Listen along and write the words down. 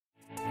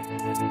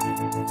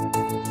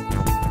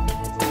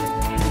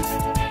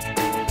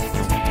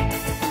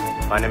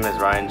My name is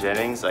Ryan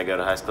Jennings. I go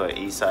to high school at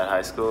Eastside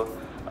High School,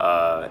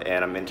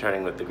 and I'm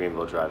interning with the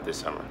Greenville Drive this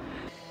summer.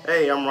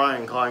 Hey, I'm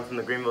Ryan calling from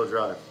the Greenville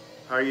Drive.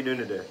 How are you doing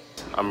today?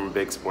 I'm a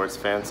big sports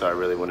fan, so I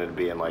really wanted to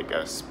be in like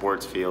a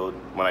sports field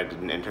when I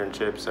did an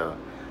internship, so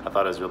I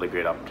thought it was a really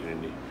great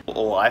opportunity.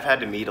 Well, I've had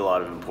to meet a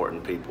lot of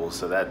important people,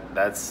 so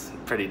that's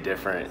pretty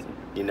different.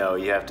 You know,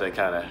 you have to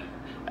kind of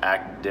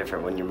act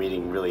different when you're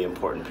meeting really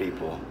important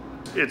people.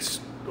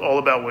 It's all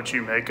about what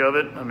you make of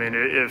it. I mean,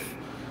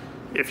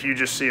 if you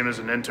just see them as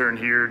an intern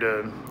here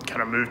to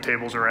kind of move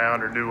tables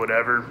around or do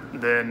whatever,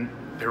 then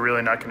they're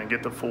really not going to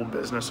get the full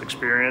business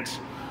experience.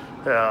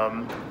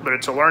 But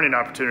it's a learning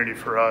opportunity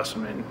for us. I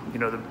mean, you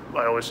know,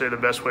 I always say the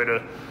best way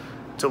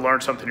to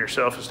learn something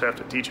yourself is to have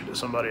to teach it to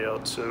somebody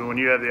else. So when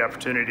you have the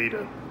opportunity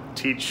to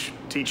teach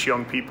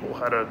young people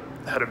how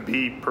to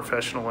be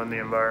professional in the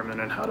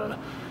environment and how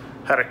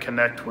to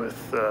connect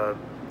with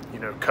you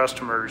know,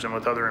 customers and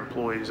with other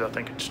employees, I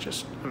think it's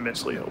just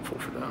immensely helpful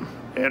for them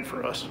and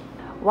for us.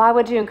 Why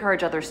would you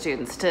encourage other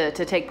students to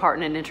take part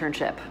in an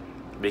internship?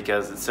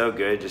 Because it's so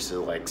good just to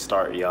like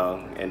start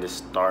young and to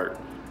start,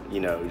 you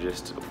know,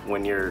 just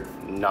when you're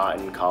not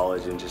in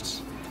college and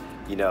just,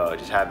 you know,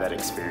 just have that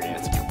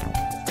experience.